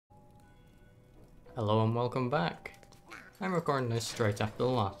Hello and welcome back. I'm recording this straight after the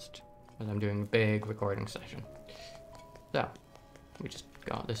last, as I'm doing a big recording session. So, we just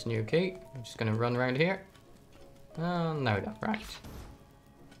got this new key. I'm just going to run around here. And there we go, right.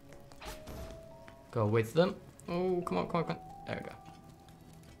 Go with them. Oh, come on, come on, come on. There we go.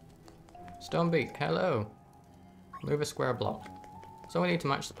 Stonebeak, hello. Move a square block. So we need to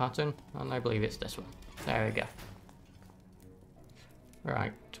match the pattern, and I believe it's this one. There we go.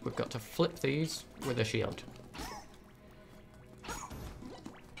 Right, we've got to flip these with a shield.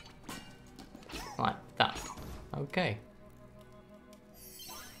 Like that. Okay.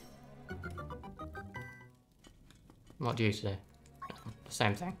 What do you say? The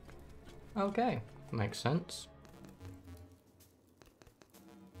same thing. Okay, makes sense.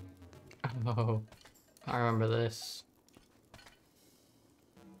 Oh, I remember this.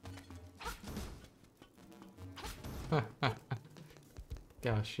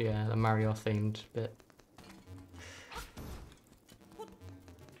 Gosh, yeah, the Mario themed bit.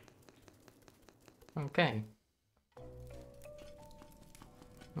 Okay.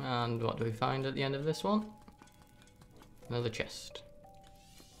 And what do we find at the end of this one? Another chest.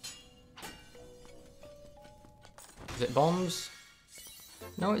 Is it bombs?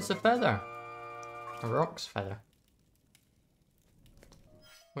 No, it's a feather. A rock's feather.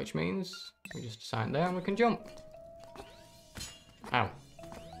 Which means we just stand there and we can jump. Ow.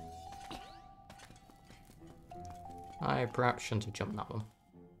 I perhaps shouldn't have jumped that one.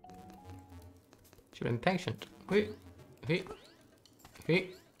 Should have been patient. There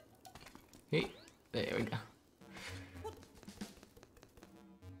we go.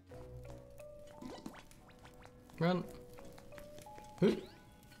 Run.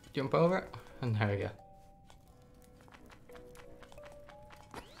 Jump over. And there we go.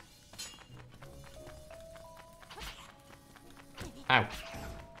 Ow.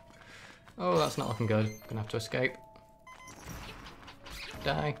 Oh, that's not looking good. Gonna have to escape.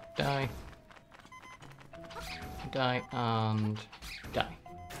 Die, die. Die, and die.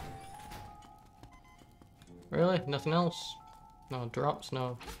 Really? Nothing else? No drops?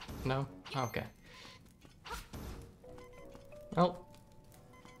 No? No? Okay. Well,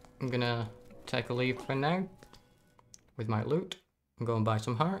 I'm gonna take a leave for now with my loot and go and buy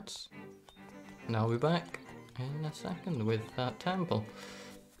some hearts. And I'll be back in a second with that temple.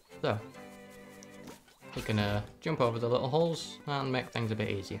 So, we can jump over the little holes and make things a bit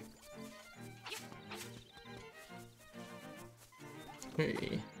easier.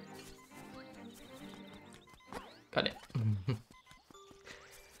 Hey. Got it.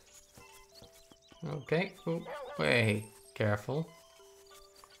 Okay. Oh, wait. Careful.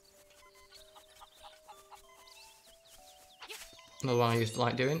 Another one I used to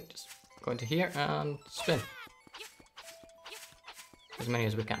like doing. Just go into here and spin. As many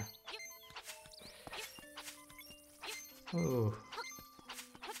as we can. Ooh.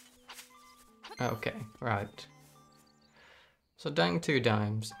 Okay, right. So dying 2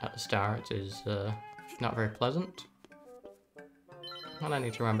 times at the start is not very pleasant. And I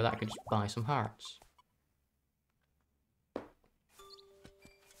need to remember that I could just buy some hearts.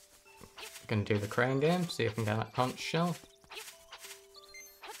 Gonna do the crane game, see if I can get that conch shell.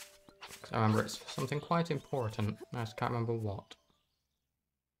 Because I remember it's something quite important. I just can't remember what.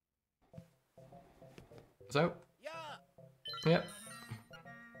 So, yep.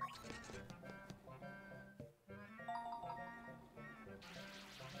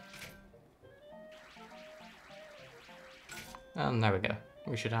 And there we go.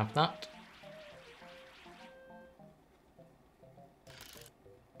 We should have that.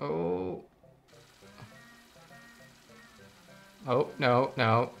 Oh. Oh, no,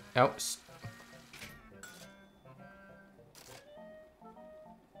 no, no.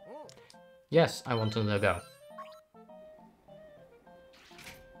 Yes, I wanted to go.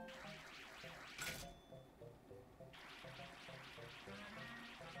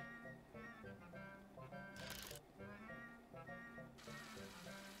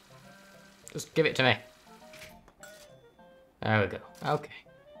 Just give it to me. There we go. Okay.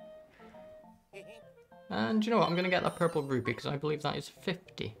 And you know what? I'm going to get that purple rupee because I believe that is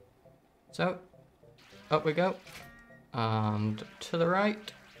 50. So, up we go. And to the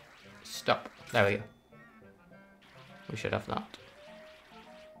right. Stop. There we go. We should have that.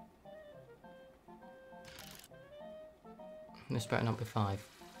 This better not be 5.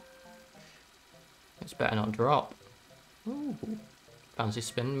 This better not drop. Ooh. Fancy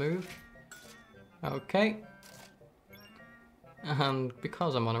spin move. Okay. And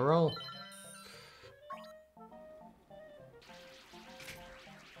because I'm on a roll.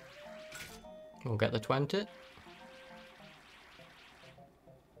 We'll get the 20.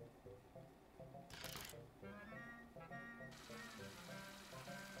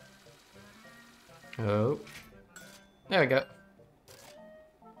 Oh. There we go.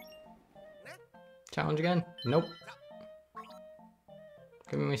 Challenge again? Nope.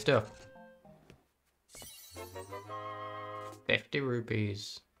 Give me my stuff. 50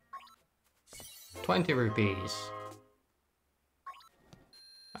 rupees. 20 rupees.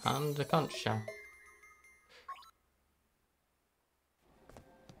 And a conch shell.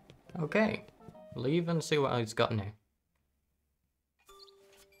 Okay. Leave and see what he's got now.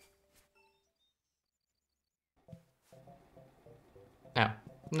 Now,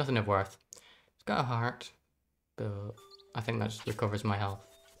 nothing of worth. It's got a heart, but I think that just recovers my health.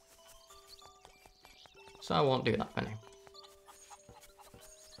 So I won't do that for now.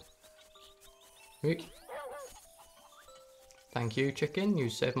 Wait. Thank you, chicken. You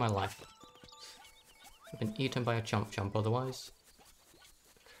saved my life. I've been eaten by a chomp chomp otherwise.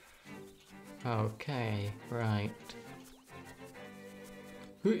 Okay, right.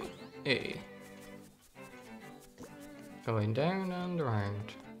 Hey. Going down and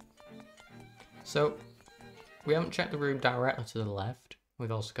around. So, we haven't checked the room directly to the left.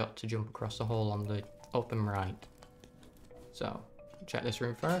 We've also got to jump across the hole on the up and right. So, check this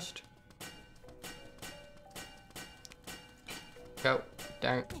room first. Go,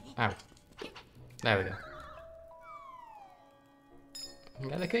 down, out. There we go. And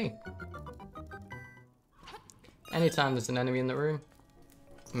get the key. Anytime there's an enemy in the room,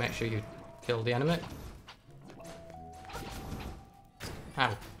 make sure you kill the enemy.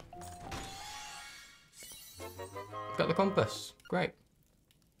 Ow. Got the compass. Great.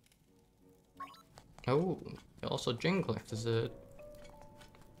 Oh, it also jingle if there's a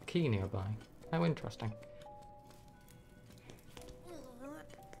key nearby. How interesting.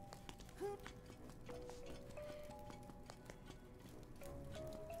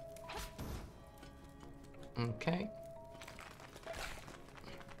 Okay.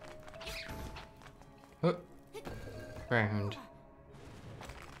 Oh. Round.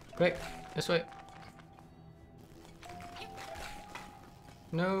 Great. This way.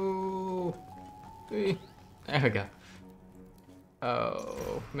 No. There we go.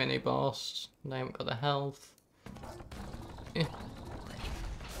 Oh, mini boss. They haven't got the health. Yeah.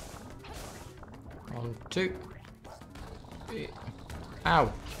 1, 2. Yeah.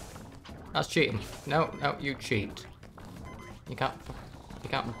 Ow. That's cheating. No, no, you cheat. You can't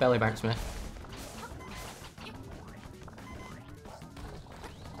belly bounce me.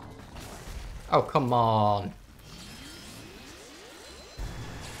 Oh, come on.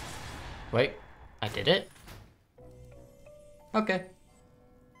 Wait, I did it? Okay.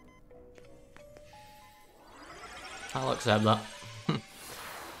 I'll accept that.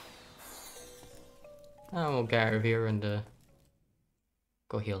 I will get out of here and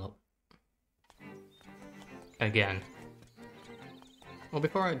go heal up. Again. Well,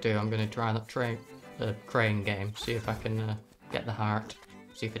 before I do, I'm going to try that crane game, see if I can get the heart,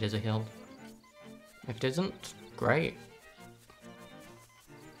 see if it is a healed. If it isn't, great.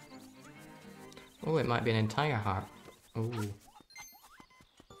 Oh, it might be an entire heart. Ooh.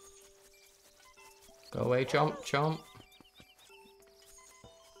 Go away, chomp, chomp.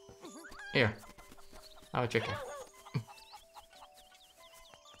 Here. Have a chicken.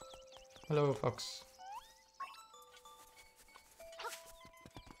 Hello, fox.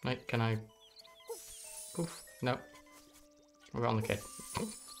 Wait, can I... Poof. No. We're on the kid.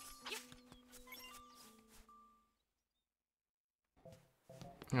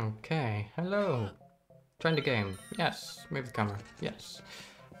 Okay, hello. Trying the game. Yes. Move the camera. Yes.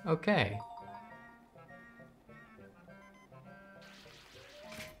 Okay.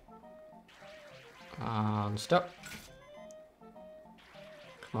 And stop.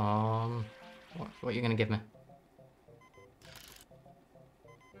 Come on. What are you gonna give me?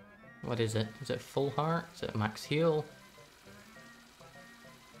 What is it? Is it full heart? Is it max heal?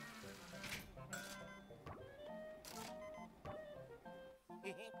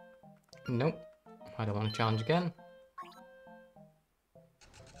 Nope. I don't want to challenge again.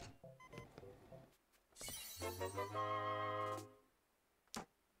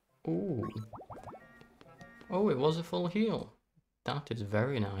 Ooh. Oh, it was a full heal. That is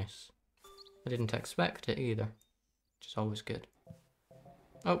very nice. I didn't expect it either, which is always good.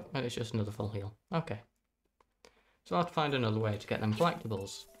 Oh, and it's just another full heal. Okay. So I'll have to find another way to get them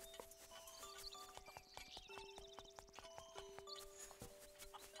collectibles.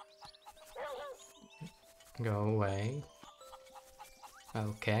 Go away.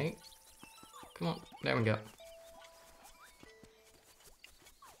 Okay. Come on, there we go.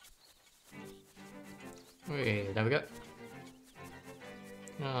 There we go.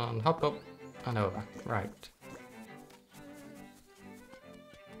 And hop up and over. Right.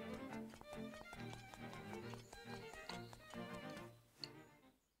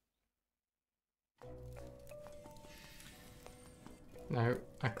 Now,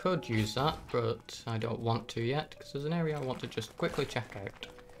 I could use that, but I don't want to yet, because there's an area I want to just quickly check out.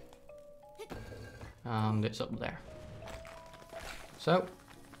 And it's up there. So,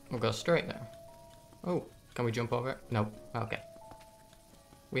 we'll go straight there. Oh, can we jump over it? No. Okay.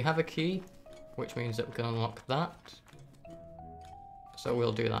 We have a key, which means that we can unlock that. So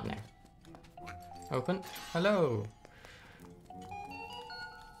we'll do that now. Open. Hello.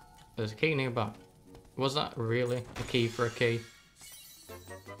 There's a key nearby. Was that really a key for a key?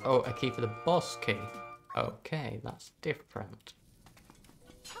 Oh, a key for the boss key. Okay, that's different.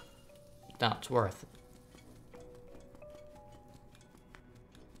 That's worth it.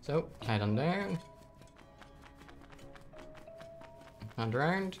 So, head on down. And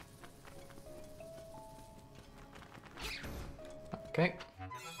around. Okay.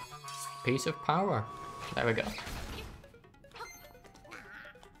 Piece of power. There we go.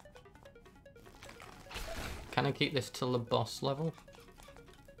 Can I keep this till the boss level?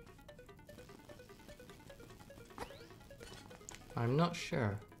 I'm not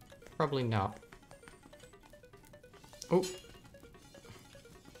sure. Probably not. Oh!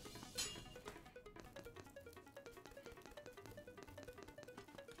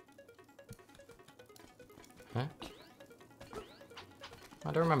 Huh?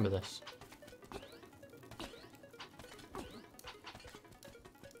 I don't remember this.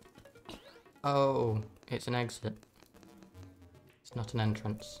 Oh, it's an exit. It's not an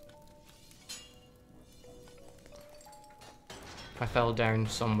entrance. If I fell down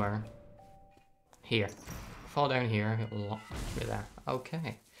somewhere. Here. If I fall down here, it will lock me there.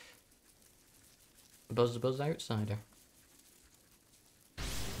 Okay. Buzz Buzz Outsider.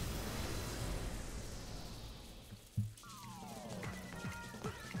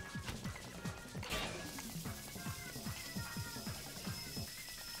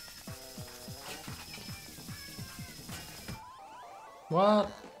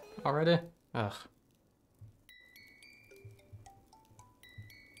 What? Already? Ugh.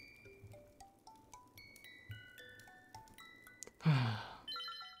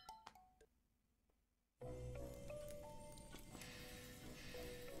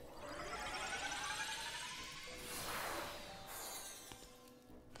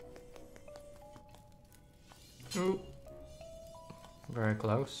 Ooh. Very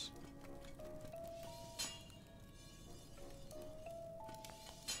close.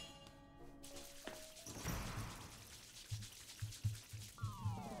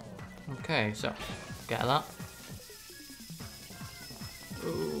 Okay, so get that.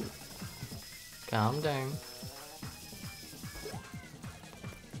 Ooh. Calm down.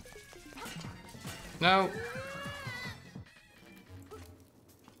 No.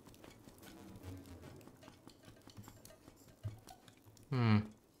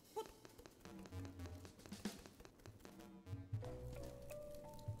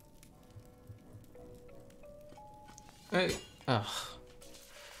 Hey. Ugh.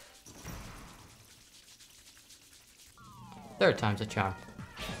 Third time's a charm.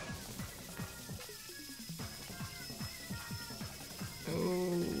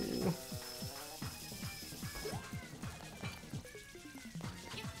 Ooh.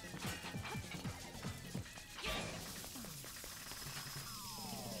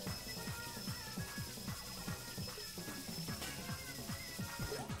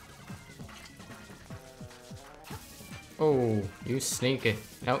 Oh, you sneaky.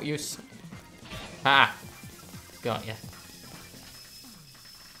 No, you ah! Got ya.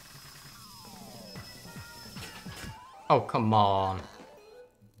 Oh, come on.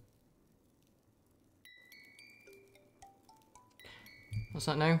 What's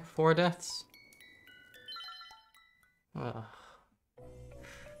that now? 4 deaths? Ugh.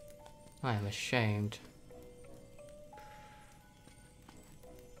 I am ashamed.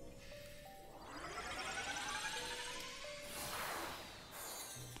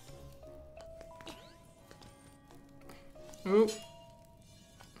 Ooh.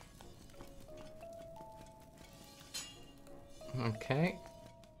 Okay.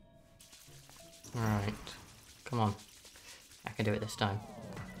 Alright. Come on. I can do it this time.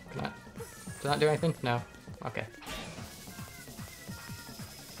 Can I? Did that do anything? No. Okay.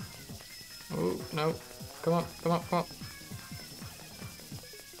 Oh, no. Come on, come on, come on.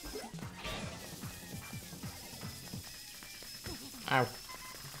 Ow.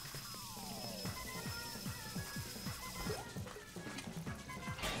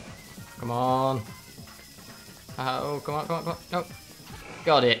 Come on. Oh, come on, come on, come on. No.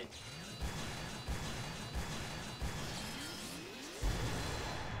 Got it.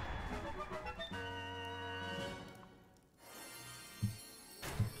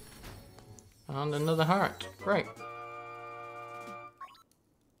 And another heart. Great.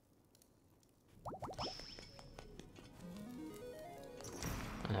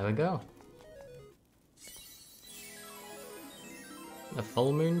 There we go. The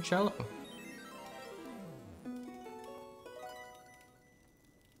full moon cello.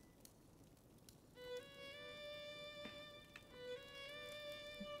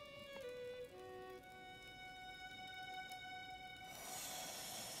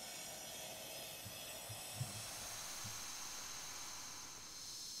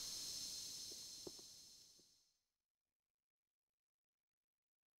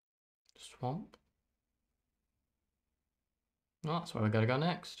 Swamp. Oh, that's where we gotta go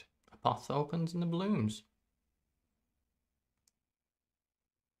next. A path opens in the blooms.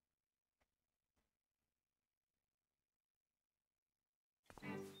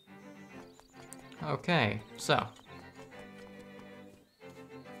 Okay, so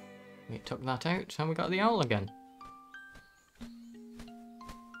we took that out and we got the owl again.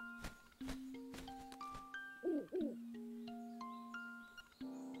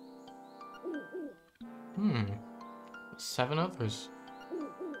 Hmm. 7 others.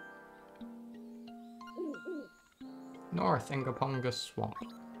 North Ingaponga Swamp.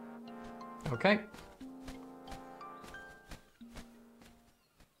 Okay.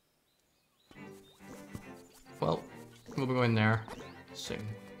 Well, we'll be going there soon.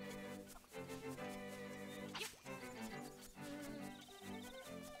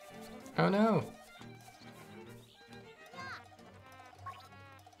 Oh no!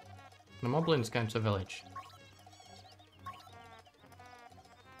 The moblins came to the village.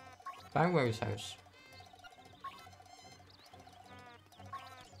 Bangwow's house.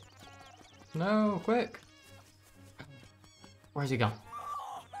 No, quick! Where's he gone?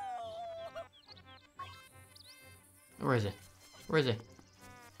 Where is he? Where is he?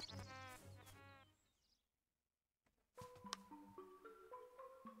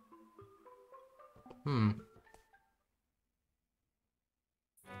 Hmm.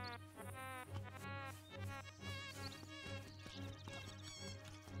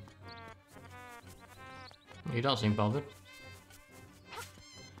 You don't seem bothered.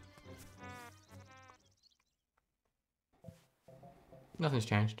 Nothing's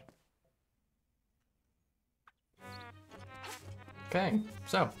changed. Okay,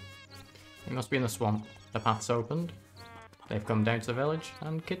 so he must be in the swamp. The path's opened. They've come down to the village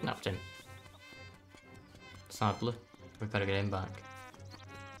and kidnapped him. Sadly, we've got to get him back.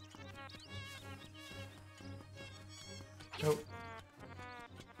 Oh.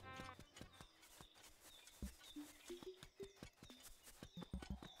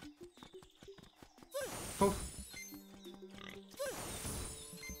 Oh.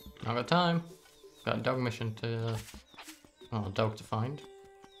 Not got time. Got a dog mission to... well, a dog to find.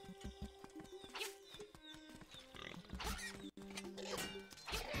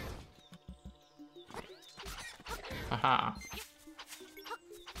 Haha.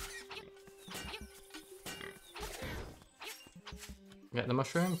 Get the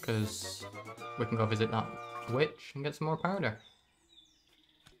mushroom, because we can go visit that witch and get some more powder.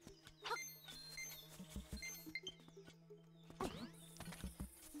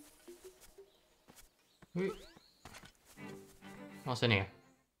 What's in here?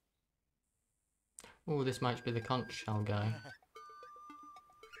 Oh, this might be the conch shell guy.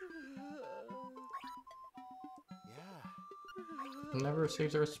 Never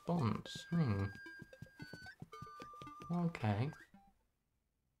receives a response. Okay.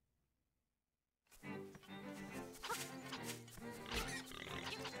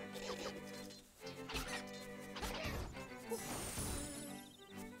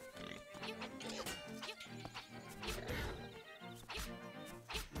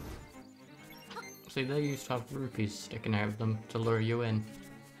 See, they used to have rupees sticking out of them to lure you in.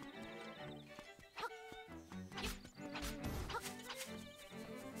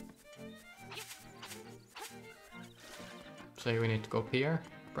 So we need to go up here,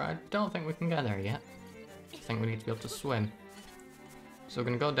 but I don't think we can get there yet. I think we need to be able to swim. So we're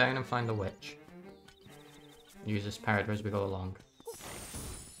going to go down and find the witch. Use this powder as we go along.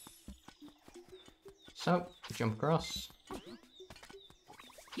 So, jump across.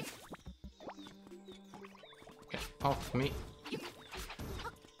 Get off me.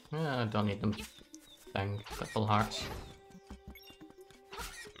 I don't need them. Bang, got full hearts.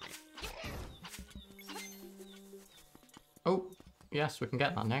 Oh, yes, we can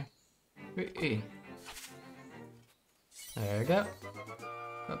get that now. There we go.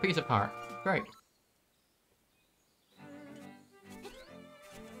 Got a piece of heart. Great.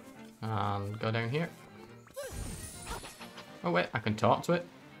 And go down here. Oh wait, I can talk to it.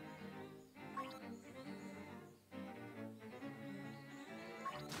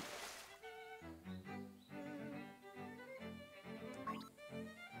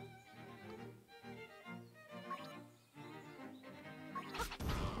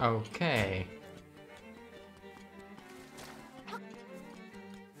 Okay.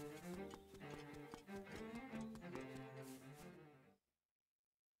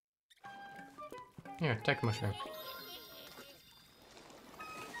 Here, take a mushroom.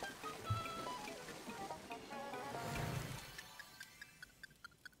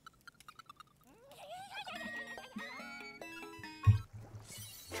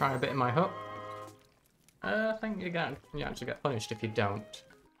 Try a bit in my hut. I think you actually get punished if you don't.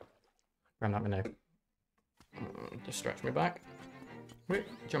 I'm not gonna just stretch me back. Wait,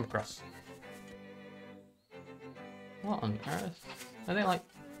 jump across. What on earth? Are they like...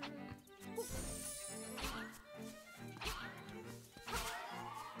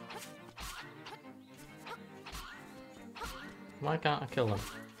 Why can't I kill them?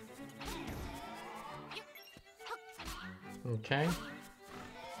 Okay.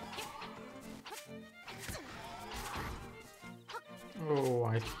 Oh,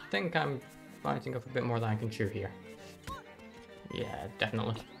 I think I'm biting off a bit more than I can chew here. Yeah,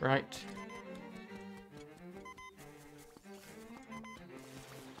 definitely. Right.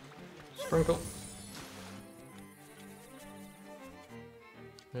 Sprinkle.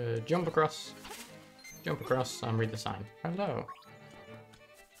 Jump across. Jump across and read the sign. Hello.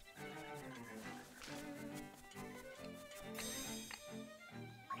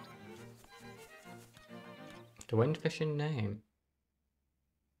 The windfish in name.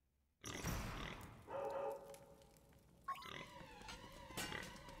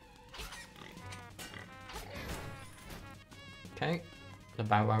 Okay, the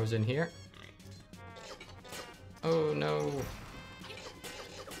bow wow's in here. Oh no.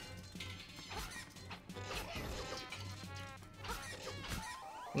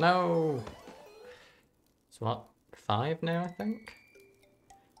 No! It's what, 5 now, I think?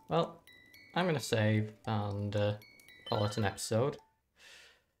 Well, I'm gonna save and call it an episode.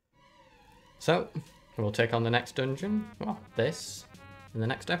 So, we'll take on the next dungeon, well, this, in the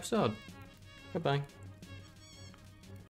next episode. Goodbye.